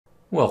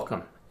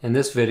Welcome. In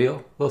this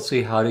video, we'll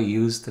see how to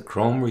use the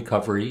Chrome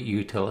Recovery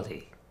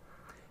utility.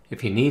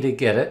 If you need to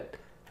get it,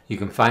 you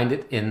can find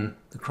it in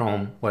the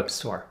Chrome Web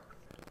Store.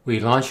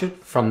 We launch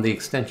it from the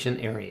extension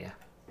area.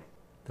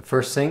 The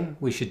first thing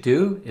we should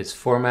do is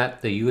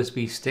format the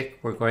USB stick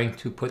we're going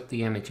to put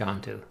the image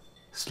onto.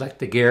 Select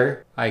the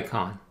gear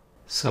icon.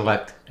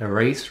 Select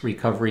Erase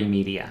Recovery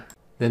Media.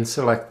 Then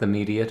select the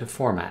media to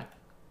format.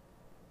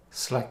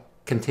 Select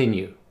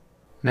Continue.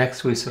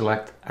 Next we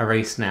select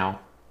Erase Now.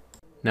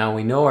 Now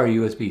we know our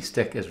USB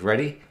stick is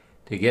ready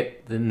to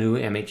get the new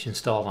image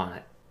installed on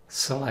it.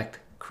 Select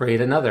Create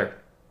Another.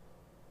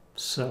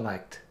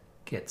 Select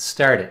Get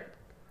Started.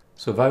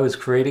 So if I was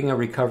creating a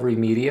recovery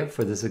media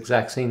for this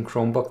exact same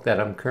Chromebook that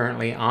I'm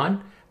currently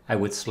on, I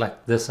would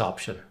select this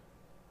option.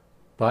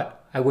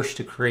 But I wish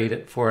to create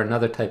it for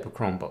another type of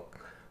Chromebook,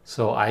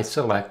 so I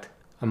select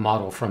a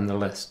model from the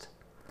list.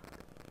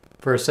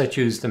 First I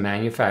choose the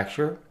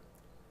manufacturer.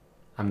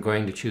 I'm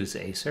going to choose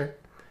Acer.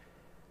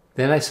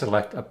 Then I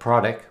select a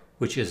product,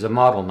 which is a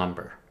model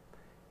number.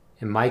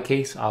 In my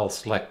case, I'll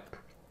select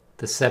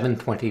the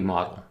 720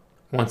 model.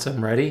 Once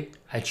I'm ready,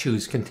 I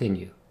choose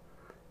Continue.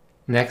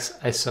 Next,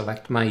 I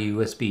select my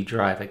USB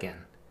drive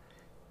again.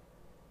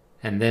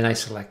 And then I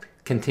select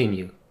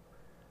Continue.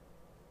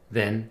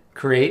 Then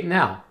Create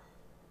Now.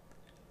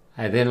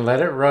 I then let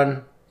it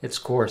run its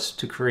course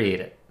to create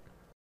it.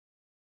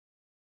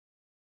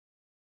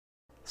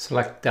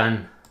 Select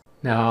Done.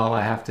 Now all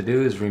I have to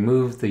do is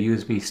remove the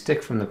USB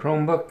stick from the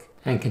Chromebook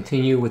and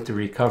continue with the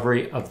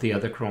recovery of the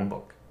other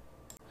Chromebook.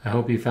 I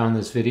hope you found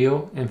this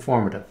video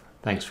informative.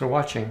 Thanks for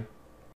watching.